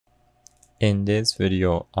In this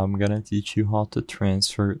video, I'm gonna teach you how to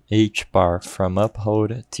transfer HBAR from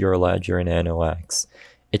Uphold to your Ledger Nano X.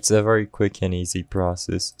 It's a very quick and easy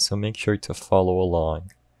process, so make sure to follow along.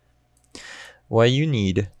 What you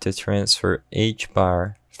need to transfer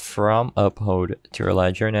HBAR from Uphold to your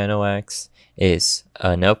Ledger Nano X is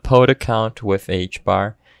an Uphold account with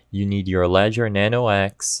HBAR. You need your Ledger Nano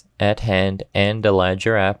X at hand and the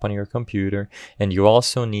Ledger app on your computer, and you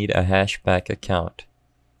also need a HBAR account.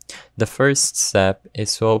 The first step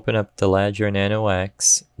is to open up the Ledger Nano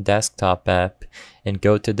X desktop app and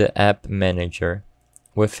go to the App Manager.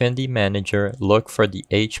 Within the manager, look for the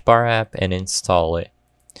HBAR app and install it.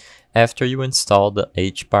 After you install the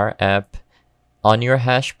HBAR app, on your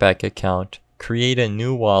HBAR account, create a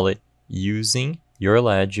new wallet using your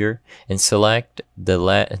Ledger and select the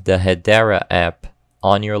HBAR app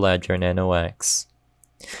on your Ledger Nano X.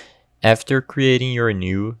 After creating your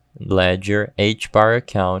new Ledger HBAR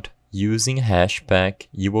account using HBAR,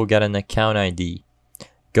 you will get an account ID.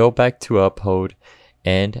 Go back to Uphold,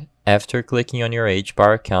 and after clicking on your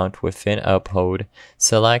HBAR account within Uphold,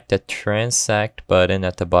 select the Transact button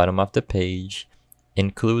at the bottom of the page,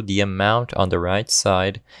 include the amount on the right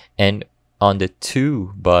side, and on the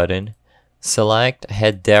To button, select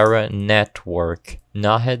HBAR Network,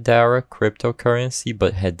 not HBAR Cryptocurrency,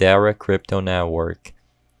 but HBAR Crypto Network.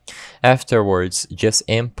 Afterwards, just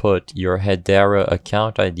input your HBAR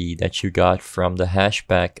account ID that you got from the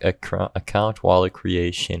HBAR account wallet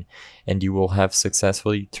creation, and you will have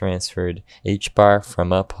successfully transferred HBAR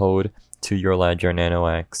from Uphold to your Ledger Nano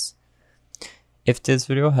X. If this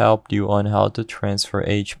video helped you on how to transfer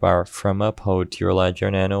HBAR from Uphold to your Ledger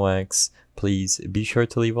Nano X, please be sure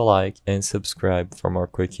to leave a like and subscribe for more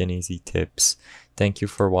quick and easy tips. Thank you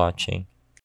for watching.